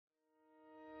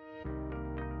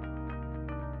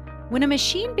When a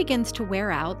machine begins to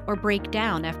wear out or break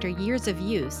down after years of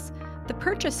use, the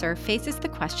purchaser faces the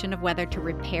question of whether to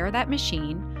repair that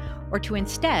machine or to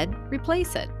instead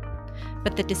replace it.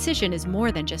 But the decision is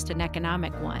more than just an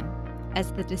economic one,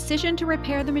 as the decision to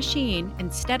repair the machine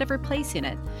instead of replacing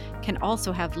it can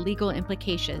also have legal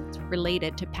implications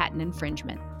related to patent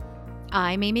infringement.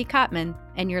 I'm Amy Kottman,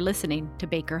 and you're listening to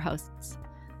Baker Hosts.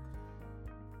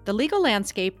 The legal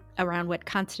landscape around what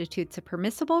constitutes a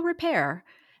permissible repair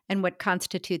and what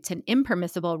constitutes an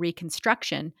impermissible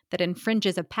reconstruction that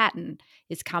infringes a patent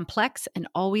is complex and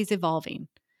always evolving.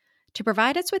 To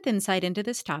provide us with insight into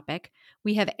this topic,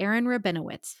 we have Aaron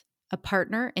Rabinowitz, a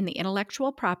partner in the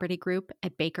intellectual property group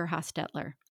at Baker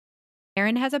Hostetler.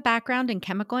 Aaron has a background in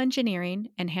chemical engineering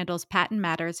and handles patent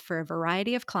matters for a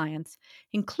variety of clients,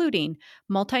 including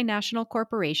multinational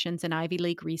corporations and Ivy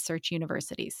League research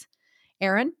universities.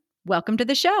 Aaron, welcome to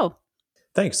the show.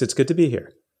 Thanks. It's good to be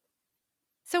here.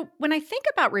 So when I think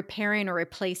about repairing or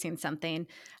replacing something,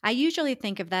 I usually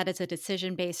think of that as a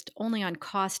decision based only on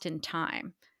cost and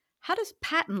time. How does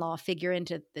patent law figure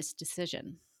into this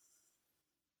decision?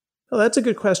 Well, that's a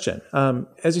good question.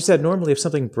 As you said, normally if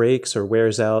something breaks or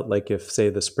wears out, like if, say,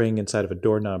 the spring inside of a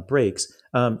doorknob breaks,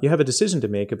 you have a decision to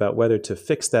make about whether to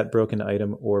fix that broken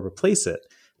item or replace it.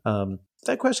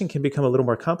 That question can become a little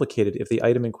more complicated if the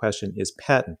item in question is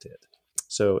patented.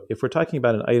 So if we're talking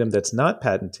about an item that's not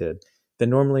patented, then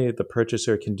normally the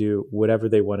purchaser can do whatever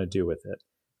they want to do with it.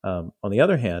 On the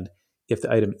other hand, if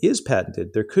the item is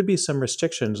patented, there could be some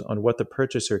restrictions on what the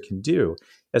purchaser can do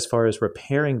as far as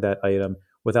repairing that item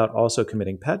without also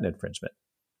committing patent infringement.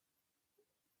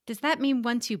 Does that mean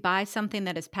once you buy something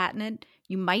that is patented,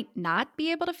 you might not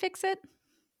be able to fix it?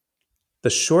 The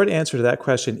short answer to that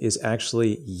question is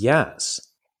actually yes.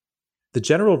 The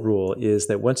general rule is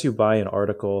that once you buy an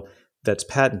article that's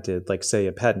patented, like say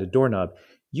a patented doorknob,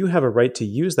 you have a right to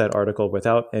use that article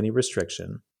without any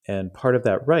restriction. And part of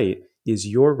that right is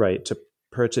your right to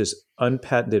purchase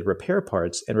unpatented repair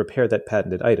parts and repair that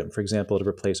patented item, for example, to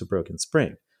replace a broken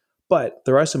spring. But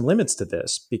there are some limits to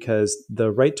this because the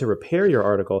right to repair your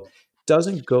article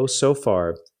doesn't go so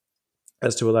far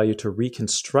as to allow you to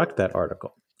reconstruct that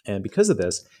article. And because of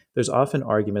this, there's often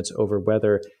arguments over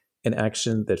whether an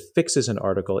action that fixes an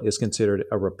article is considered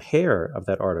a repair of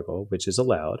that article, which is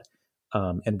allowed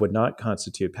and would not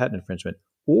constitute patent infringement,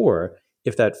 or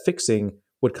if that fixing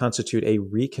would constitute a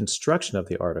reconstruction of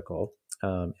the article,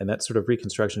 and that sort of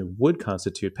reconstruction would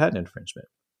constitute patent infringement.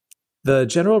 The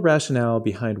general rationale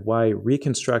behind why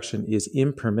reconstruction is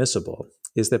impermissible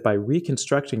is that by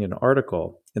reconstructing an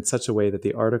article in such a way that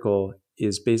the article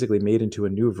is basically made into a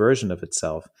new version of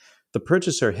itself, the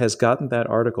purchaser has gotten that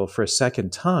article for a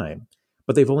second time,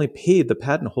 but they've only paid the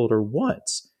patent holder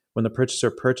once when the purchaser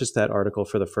purchased that article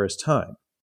for the first time.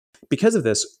 Because of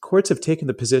this, courts have taken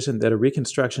the position that a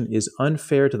reconstruction is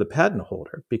unfair to the patent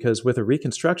holder, because with a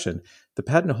reconstruction, the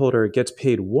patent holder gets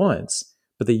paid once,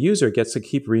 but the user gets to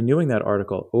keep renewing that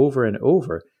article over and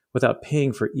over without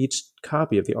paying for each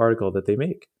copy of the article that they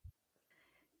make.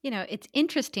 You know, it's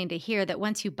interesting to hear that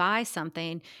once you buy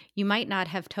something, you might not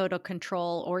have total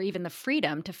control or even the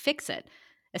freedom to fix it,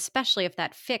 especially if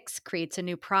that fix creates a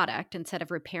new product instead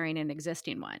of repairing an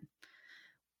existing one.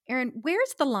 Aaron,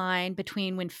 where's the line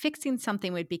between when fixing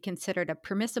something would be considered a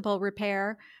permissible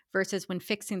repair versus when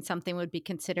fixing something would be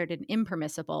considered an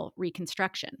impermissible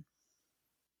reconstruction?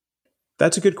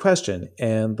 That's a good question.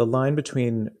 And the line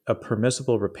between a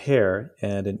permissible repair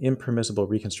and an impermissible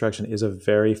reconstruction is a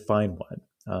very fine one.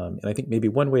 And I think maybe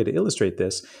one way to illustrate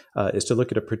this is to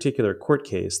look at a particular court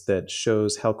case that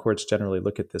shows how courts generally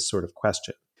look at this sort of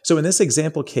question. So in this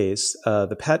example case,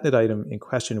 the patented item in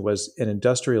question was an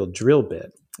industrial drill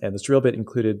bit. And this drill bit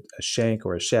included a shank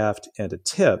or a shaft and a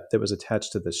tip that was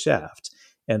attached to the shaft.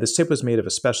 And this tip was made of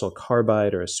a special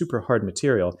carbide or a super hard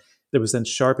material that was then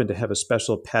sharpened to have a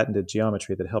special patented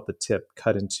geometry that helped the tip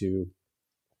cut into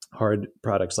hard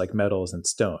products like metals and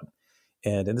stone.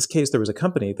 And in this case, there was a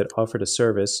company that offered a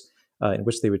service in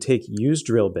which they would take used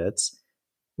drill bits,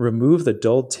 remove the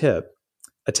dulled tip,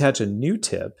 attach a new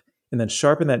tip, and then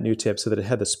sharpen that new tip so that it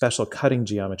had the special cutting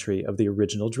geometry of the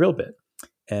original drill bit.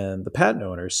 And the patent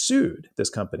owner sued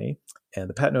this company, and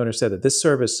the patent owner said that this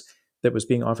service that was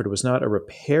being offered was not a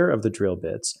repair of the drill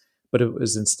bits, but it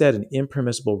was instead an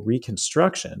impermissible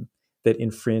reconstruction that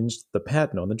infringed the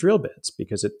patent on the drill bits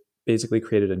because it basically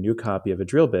created a new copy of a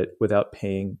drill bit without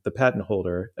paying the patent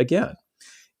holder again.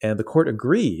 And the court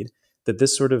agreed that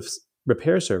this sort of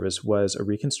repair service was a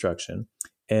reconstruction.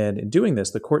 And in doing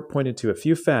this, the court pointed to a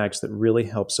few facts that really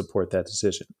helped support that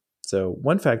decision. So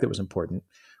one fact that was important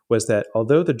was that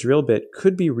although the drill bit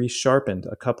could be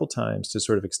resharpened a couple times to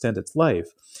sort of extend its life,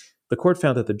 the court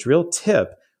found that the drill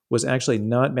tip was actually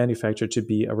not manufactured to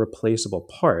be a replaceable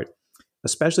part,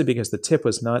 especially because the tip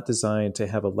was not designed to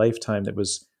have a lifetime that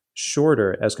was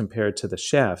shorter as compared to the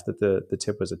shaft that the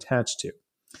tip was attached to.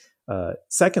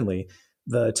 Secondly,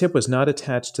 the tip was not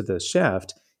attached to the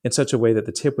shaft in such a way that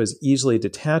the tip was easily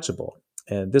detachable.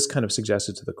 And this kind of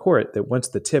suggested to the court that once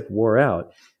the tip wore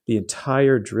out, the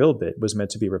entire drill bit was meant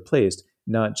to be replaced,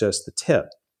 not just the tip.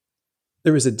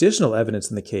 There was additional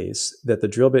evidence in the case that the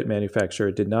drill bit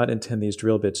manufacturer did not intend these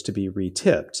drill bits to be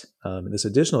re-tipped. This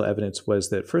additional evidence was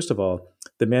that, first of all,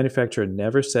 the manufacturer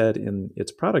never said in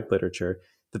its product literature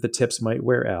that the tips might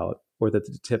wear out or that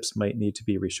the tips might need to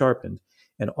be resharpened.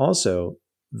 And also,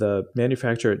 the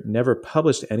manufacturer never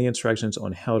published any instructions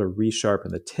on how to resharpen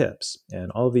the tips.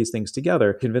 And all of these things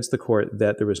together convinced the court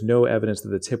that there was no evidence that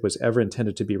the tip was ever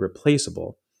intended to be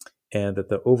replaceable and that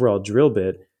the overall drill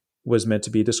bit was meant to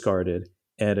be discarded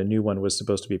and a new one was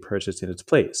supposed to be purchased in its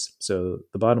place. So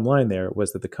the bottom line there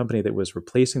was that the company that was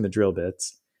replacing the drill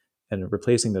bits and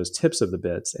replacing those tips of the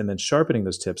bits and then sharpening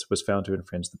those tips was found to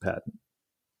infringe the patent.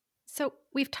 So,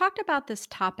 we've talked about this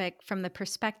topic from the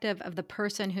perspective of the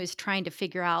person who's trying to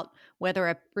figure out whether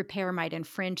a repair might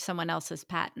infringe someone else's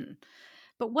patent.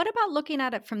 But what about looking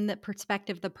at it from the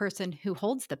perspective of the person who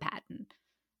holds the patent?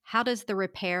 How does the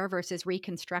repair versus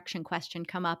reconstruction question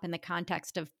come up in the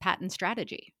context of patent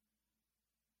strategy?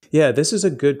 Yeah, this is a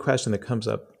good question that comes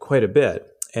up quite a bit.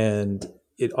 And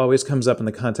it always comes up in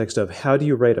the context of how do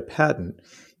you write a patent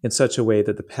in such a way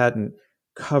that the patent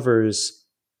covers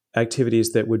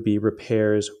activities that would be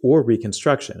repairs or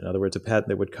reconstruction. In other words, a patent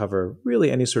that would cover really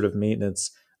any sort of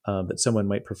maintenance that someone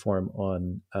might perform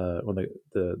on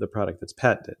the product that's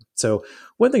patented. So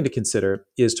one thing to consider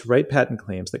is to write patent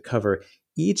claims that cover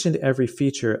each and every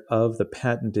feature of the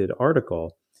patented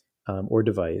article or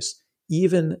device,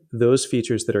 even those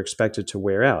features that are expected to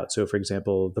wear out. So for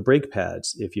example, the brake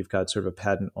pads, if you've got sort of a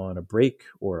patent on a brake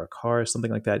or a car,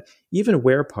 something like that, even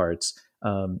wear parts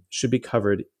should be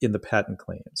covered in the patent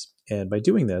claims. And by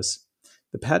doing this,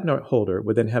 the patent holder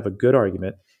would then have a good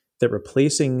argument that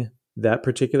replacing that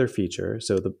particular feature,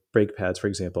 so the brake pads, for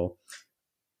example,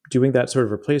 doing that sort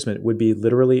of replacement would be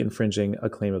literally infringing a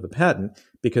claim of the patent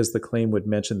because the claim would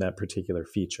mention that particular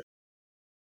feature.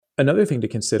 Another thing to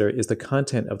consider is the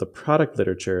content of the product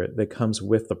literature that comes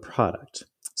with the product.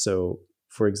 So,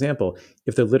 for example,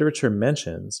 if the literature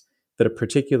mentions that a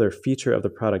particular feature of the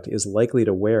product is likely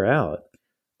to wear out,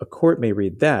 a court may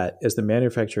read that as the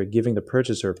manufacturer giving the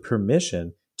purchaser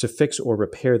permission to fix or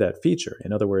repair that feature.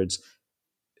 In other words,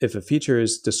 if a feature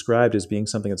is described as being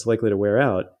something that's likely to wear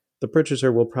out, the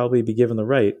purchaser will probably be given the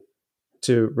right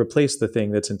to replace the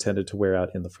thing that's intended to wear out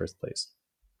in the first place.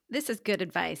 This is good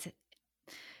advice.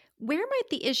 Where might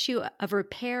the issue of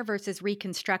repair versus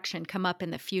reconstruction come up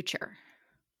in the future?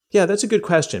 Yeah, that's a good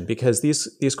question because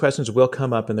these questions will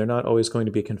come up and they're not always going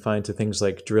to be confined to things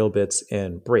like drill bits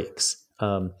and brakes.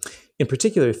 In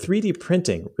particular, 3D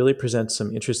printing really presents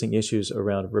some interesting issues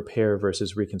around repair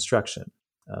versus reconstruction.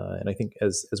 And I think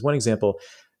as one example,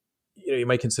 you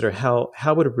might consider how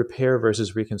would a repair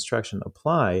versus reconstruction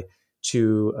apply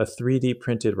to a 3D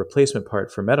printed replacement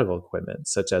part for medical equipment,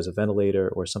 such as a ventilator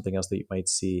or something else that you might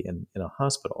see in a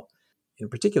hospital. In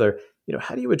particular,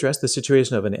 how do you address the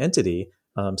situation of an entity,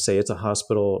 say it's a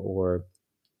hospital or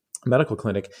a medical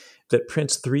clinic, that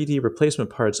prints 3D replacement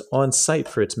parts on site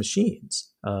for its machines?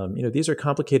 These are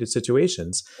complicated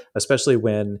situations, especially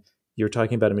when you're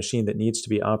talking about a machine that needs to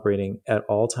be operating at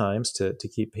all times to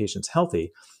keep patients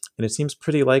healthy. And it seems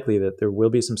pretty likely that there will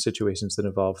be some situations that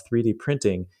involve 3D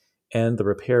printing and the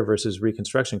repair versus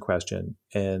reconstruction question.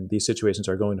 And these situations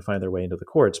are going to find their way into the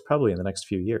courts probably in the next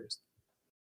few years.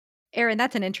 Aaron,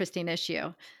 that's an interesting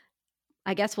issue.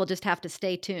 I guess we'll just have to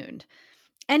stay tuned.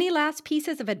 Any last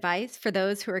pieces of advice for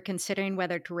those who are considering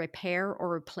whether to repair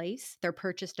or replace their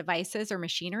purchased devices or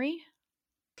machinery?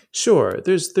 Sure.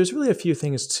 There's really a few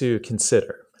things to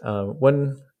consider.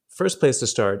 One first place to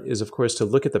start is, of course, to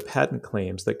look at the patent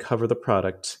claims that cover the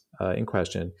product in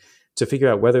question to figure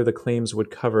out whether the claims would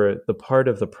cover the part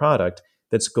of the product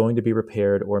that's going to be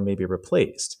repaired or maybe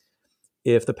replaced.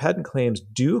 If the patent claims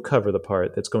do cover the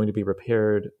part that's going to be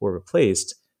repaired or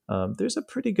replaced, there's a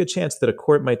pretty good chance that a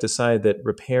court might decide that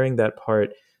repairing that part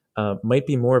might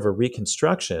be more of a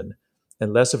reconstruction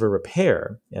and less of a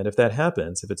repair. And if that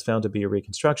happens, if it's found to be a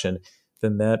reconstruction,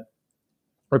 then that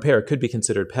repair could be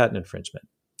considered patent infringement.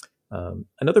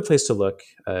 Another place to look,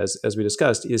 as we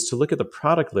discussed, is to look at the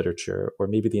product literature or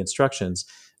maybe the instructions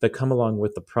that come along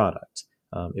with the product.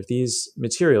 If these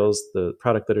materials, the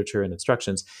product literature and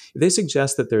instructions, if they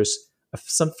suggest that there's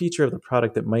some feature of the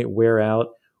product that might wear out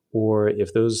or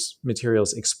if those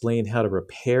materials explain how to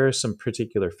repair some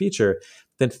particular feature,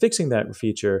 then fixing that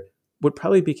feature would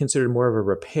probably be considered more of a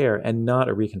repair and not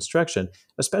a reconstruction,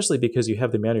 especially because you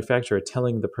have the manufacturer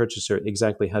telling the purchaser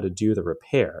exactly how to do the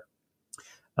repair.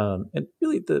 And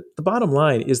really, the bottom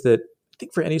line is that I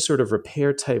think for any sort of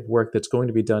repair type work that's going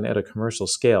to be done at a commercial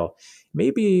scale, it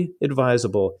may be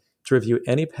advisable to review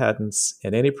any patents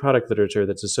and any product literature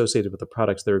that's associated with the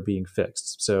products that are being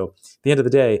fixed. So at the end of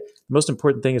the day, the most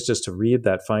important thing is just to read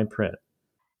that fine print.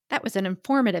 That was an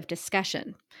informative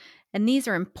discussion. And these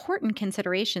are important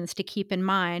considerations to keep in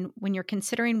mind when you're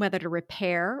considering whether to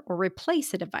repair or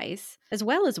replace a device, as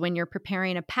well as when you're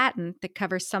preparing a patent that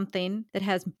covers something that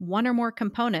has one or more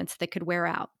components that could wear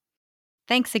out.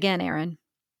 Thanks again, Aaron.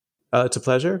 It's a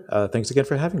pleasure. Thanks again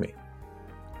for having me.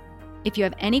 If you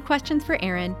have any questions for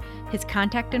Aaron, his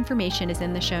contact information is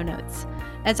in the show notes.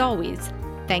 As always,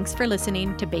 thanks for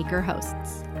listening to Baker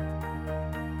Hosts.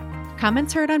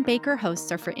 Comments heard on Baker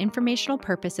Hosts are for informational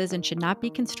purposes and should not be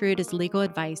construed as legal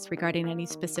advice regarding any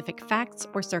specific facts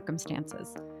or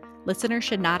circumstances. Listeners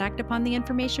should not act upon the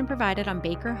information provided on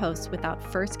Baker Hosts without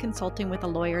first consulting with a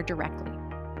lawyer directly.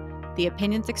 The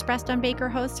opinions expressed on Baker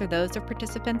Hosts are those of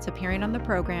participants appearing on the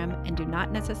program and do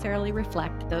not necessarily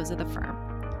reflect those of the firm.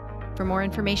 For more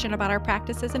information about our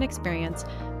practices and experience,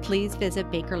 please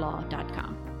visit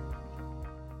bakerlaw.com.